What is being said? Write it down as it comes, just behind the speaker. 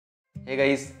Hey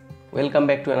guys, welcome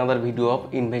back to another video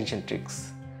of Invention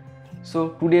tricks.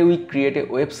 So today we create a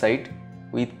website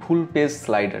with full page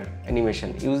slider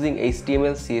animation using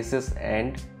HTML CSS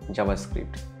and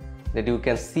JavaScript that you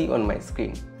can see on my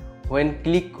screen. When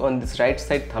click on this right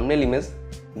side thumbnail image,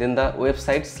 then the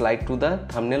website slide to the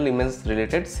thumbnail image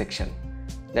related section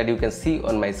that you can see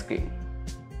on my screen.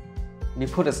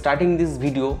 Before starting this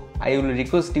video, I will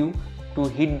request you to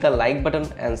hit the like button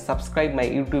and subscribe my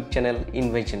YouTube channel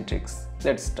Invention Tricks.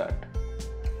 Let's start.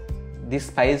 These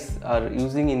files are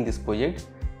using in this project.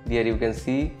 There you can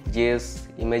see JS,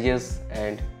 images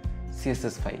and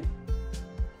CSS file.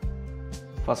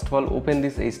 First of all, open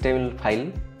this HTML file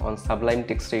on Sublime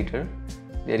Text Editor.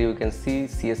 There you can see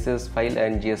CSS file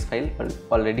and JS file are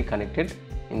already connected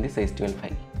in this HTML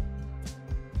file.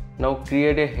 Now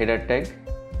create a header tag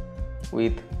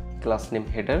with class name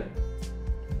header.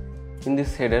 In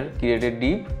this header, create a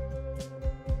div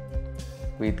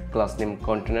with class name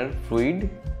container fluid.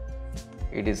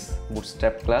 It is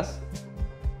bootstrap class.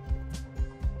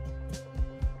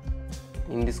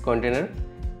 In this container,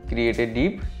 create a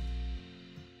div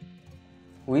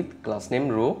with class name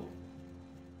row,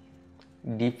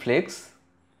 div flex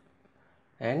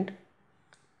and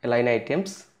align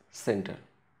items center.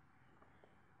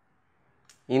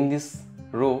 In this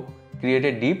row, create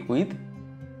a div with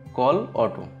call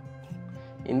auto.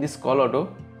 In this call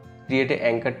auto, create a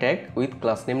anchor tag with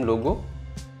class name logo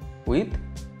with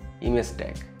image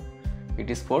tag. It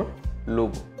is for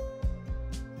logo.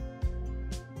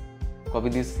 Copy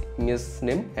this image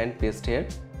name and paste here.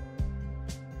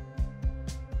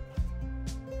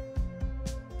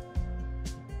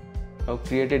 Now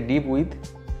create a div with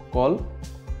call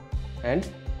and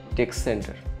text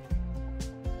center.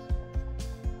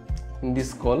 In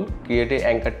this call, create a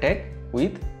anchor tag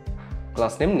with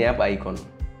class name nav icon.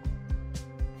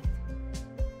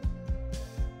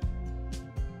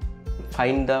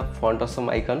 Find the font awesome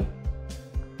icon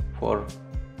for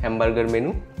hamburger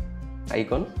menu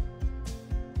icon.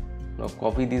 Now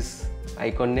copy this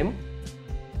icon name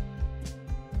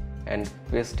and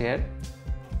paste here.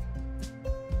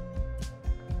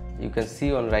 You can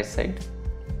see on right side.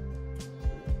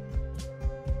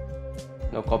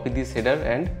 Now copy this header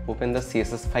and open the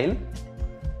CSS file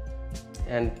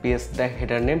and paste the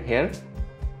header name here.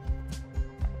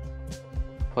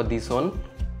 For this one,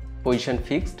 position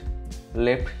fixed,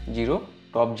 left 0,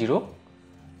 top 0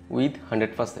 with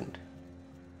 100%.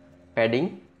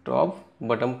 Padding top,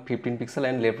 bottom 15 pixel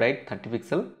and left right 30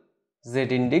 pixel. Z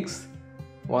index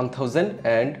 1000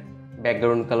 and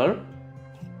background color.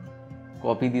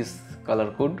 Copy this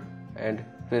color code and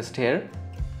paste here.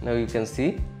 Now you can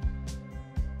see.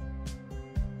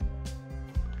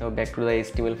 Now back to the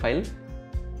HTML file.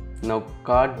 Now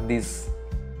cut this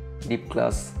div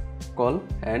class call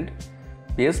and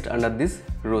paste under this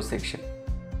row section.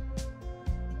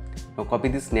 Now copy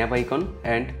this nav icon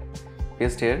and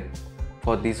paste here.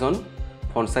 For this one,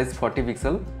 font size 40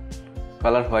 pixel,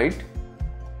 color white.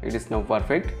 It is now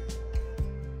perfect.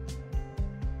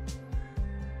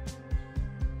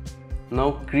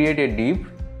 Now create a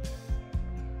div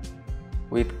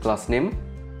with class name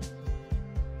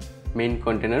main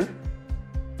container.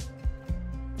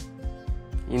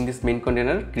 In this main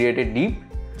container, create a div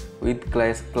with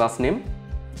class name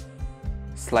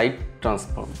slide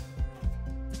transform.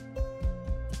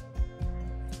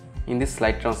 In this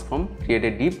slide transform, create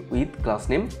a div with class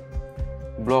name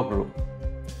block row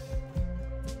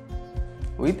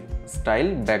with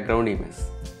style background image.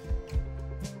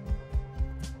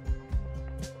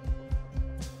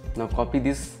 Now copy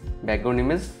this background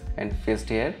image and paste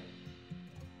here.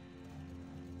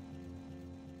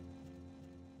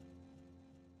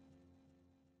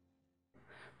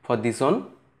 For this one,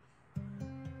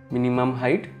 minimum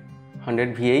height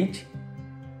 100 VH,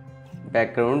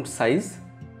 background size,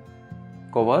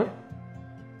 cover,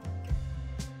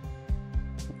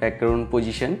 background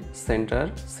position, center,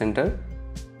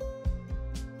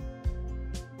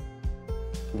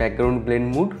 background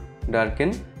blend mode,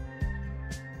 darken,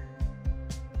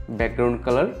 background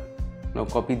color. Now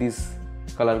copy this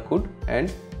color code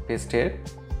and paste here.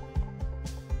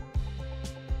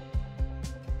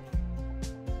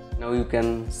 Now you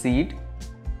can see it.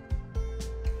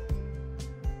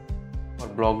 For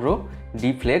block row,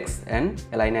 div flex and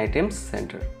align items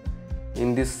center.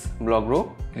 In this block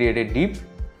row, create a div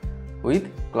with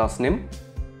class name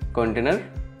container.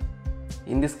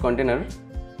 In this container,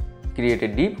 create a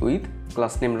div with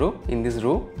class name row. In this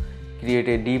row, create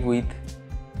a div with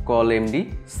call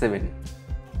md7.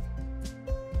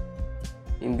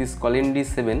 In this call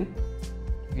md7,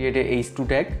 create a h2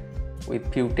 tag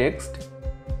with few text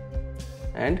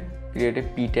and create a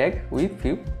p tag with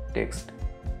few text.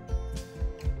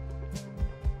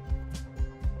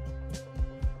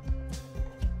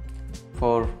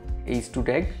 For h2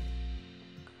 tag,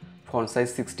 font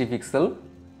size 60 pixel,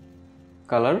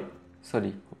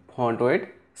 font weight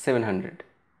 700,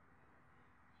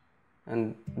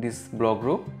 and this block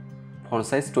row, font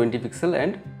size 20 pixel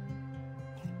and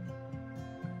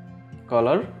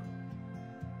color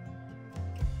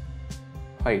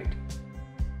white.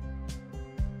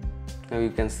 Now you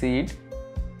can see it.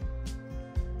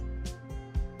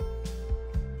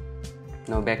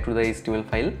 Now back to the HTML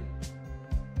file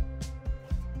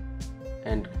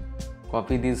and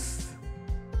copy this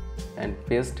and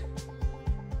paste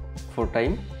 4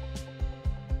 times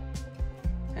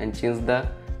and change the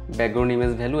background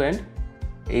image value and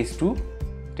h2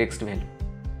 text value.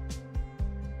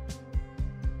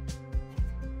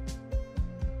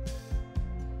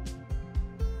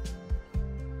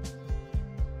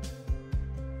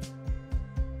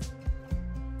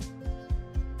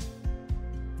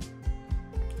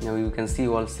 Now you can see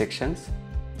all sections.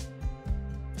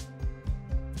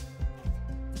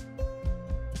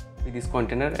 With this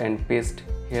container and paste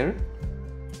here.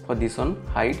 For this one,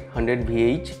 height 100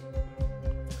 VH,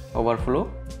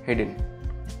 overflow hidden,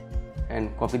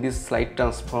 and copy this slide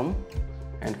transform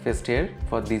and paste here.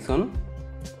 For this one,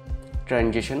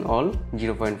 transition all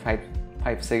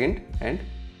 0.5 second and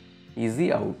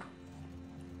easy out.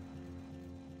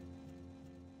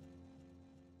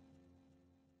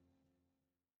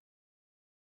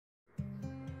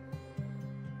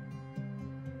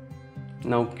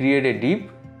 Now create a div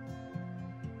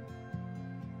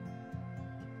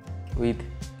with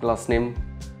class name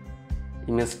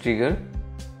image trigger.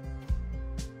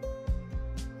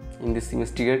 In this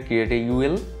image trigger, create a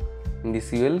UL. In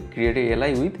this UL, create a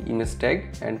li with image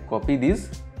tag and copy this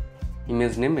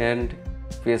image name and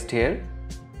paste here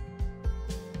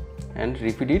and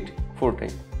repeat it 4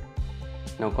 times.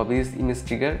 Now copy this image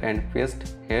trigger and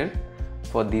paste here.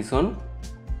 For this one,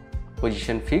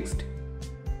 position fixed,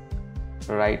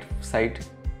 right side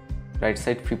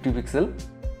 50 pixel,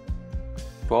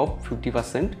 top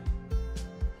 50%,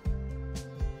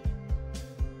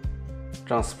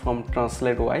 transform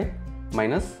translate y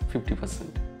minus 50%,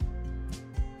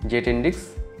 z index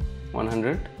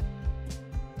 100.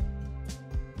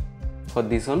 For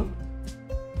this one,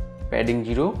 padding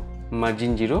 0,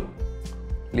 margin 0,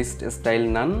 list style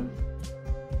none.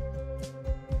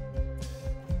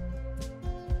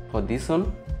 For this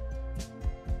one,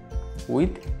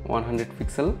 width 100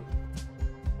 pixel,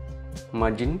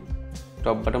 margin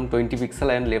top bottom 20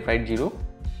 pixel and left right 0,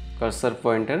 cursor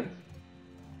pointer,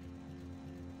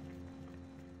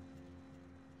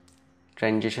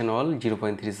 transition all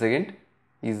 0.3 second,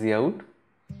 easy out,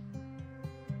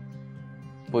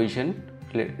 position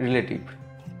relative.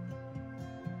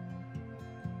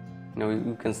 Now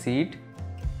you can see it.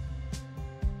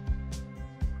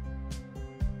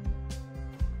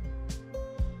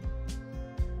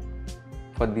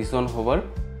 For this one, hover,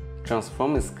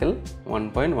 transform scale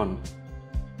 1.1,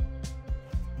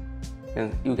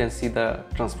 and you can see the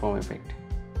transform effect.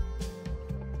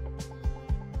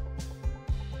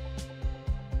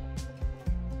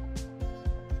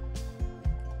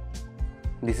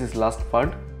 This is last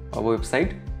part of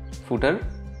website, footer.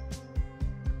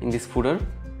 In this footer,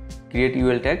 create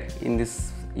UL tag. In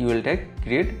this UL tag,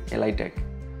 create li tag.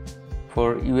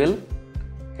 For UL,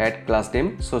 add class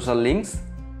name social links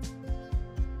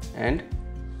and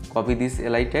copy this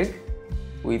li tag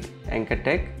with anchor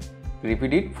tag,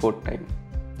 repeat it 4 times.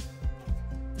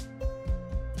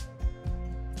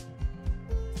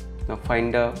 Now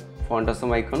find the font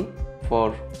awesome icon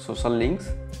for social links.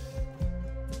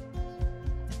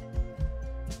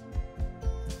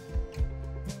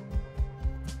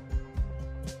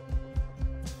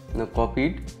 Now copy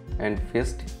it and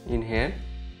paste in here.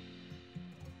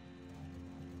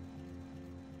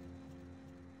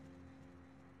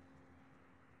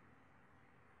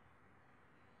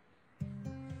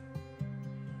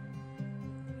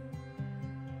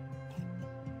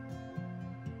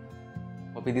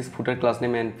 Copy this footer class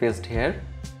name and paste here.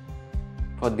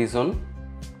 For this one,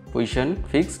 position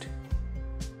fixed,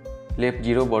 left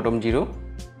 0, bottom 0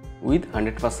 with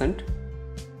 100%,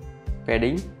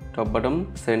 padding top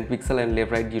bottom 7 pixel and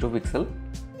left right 0 pixel,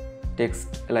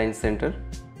 text align center,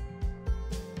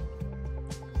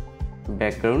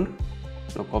 background.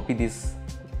 Now copy this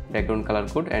background color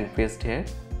code and paste here.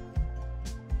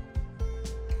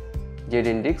 Z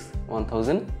index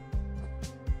 1000.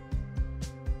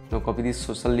 Now copy this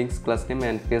social links class name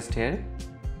and paste here.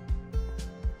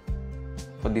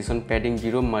 For this one, padding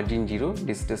 0, margin 0,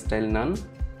 list style none,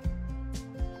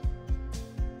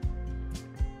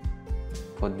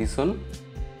 For this one,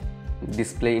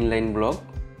 display inline block,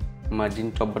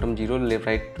 margin top bottom 0, left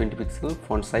right 20 pixel,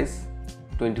 font size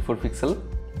 24 pixel.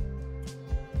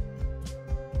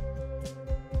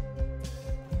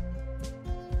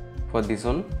 For this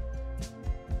one,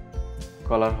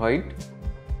 color white,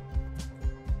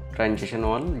 transition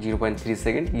on 0.3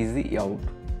 second, easy out.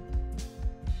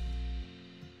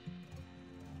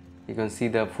 You can see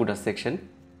the footer section.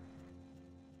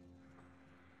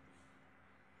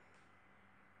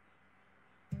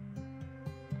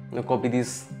 Now copy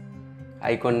this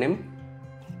icon name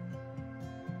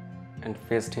and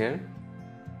paste here,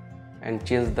 and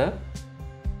change the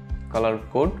color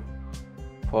code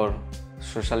for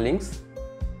social links.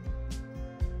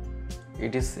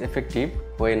 It is effective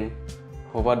when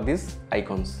hover these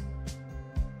icons.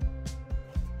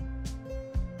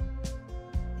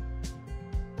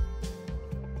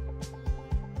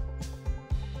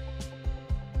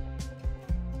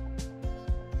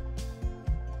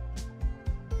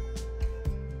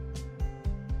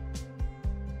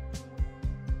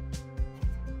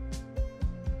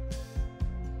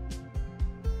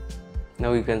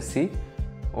 Now you can see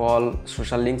all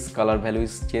social links color value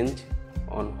is changed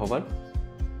on hover.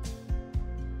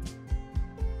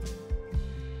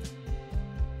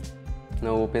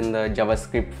 Now open the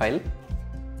JavaScript file.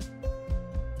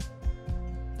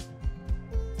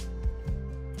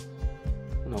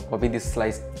 Now copy this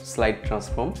slide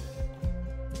transform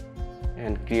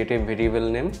and create a variable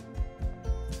name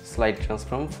slide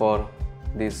transform for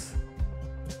this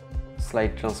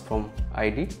slide transform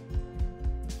ID.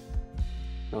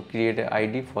 Now create an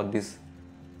ID for this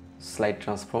slide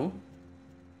transform.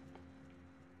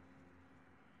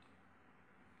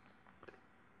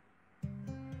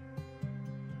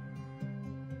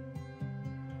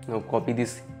 Now copy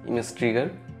this image trigger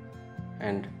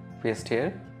and paste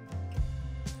here.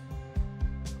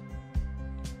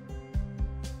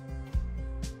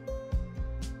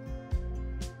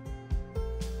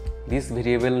 This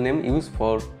variable name used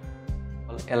for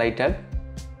li tag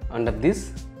under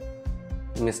this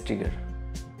image trigger.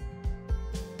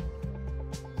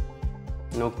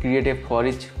 Now create a for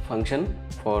each function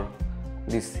for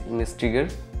this image trigger.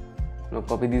 Now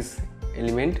copy this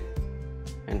element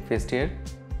and paste here,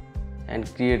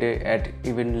 and create a add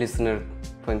event listener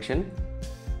function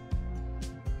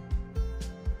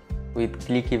with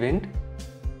click event.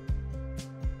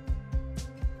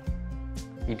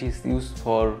 It is used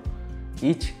for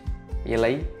each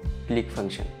li click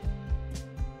function.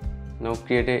 Now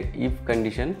create a if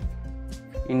condition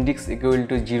index equal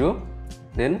to 0,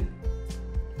 then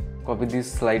copy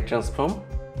this slide transform,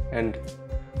 and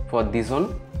for this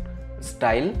one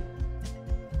style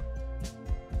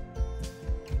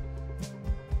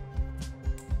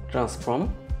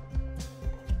transform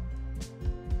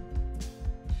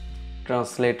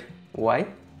translate y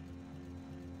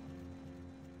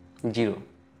 0.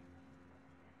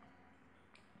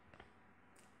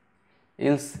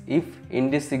 Else if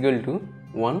index equal to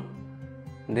 1,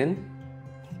 then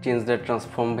change the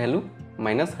transform value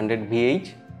minus 100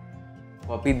 VH.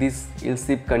 Copy this else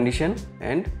if condition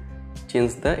and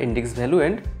change the index value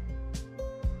and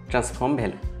transform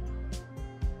value.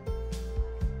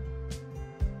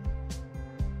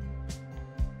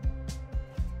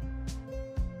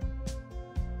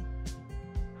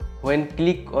 When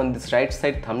click on this right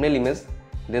side thumbnail image,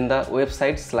 then the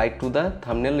website slide to the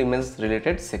thumbnail image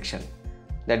related section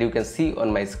that you can see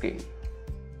on my screen.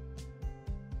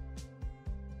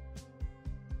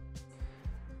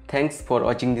 Thanks for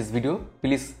watching this video.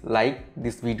 Please like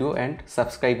this video and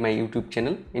subscribe my YouTube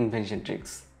channel Invention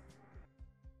Tricks.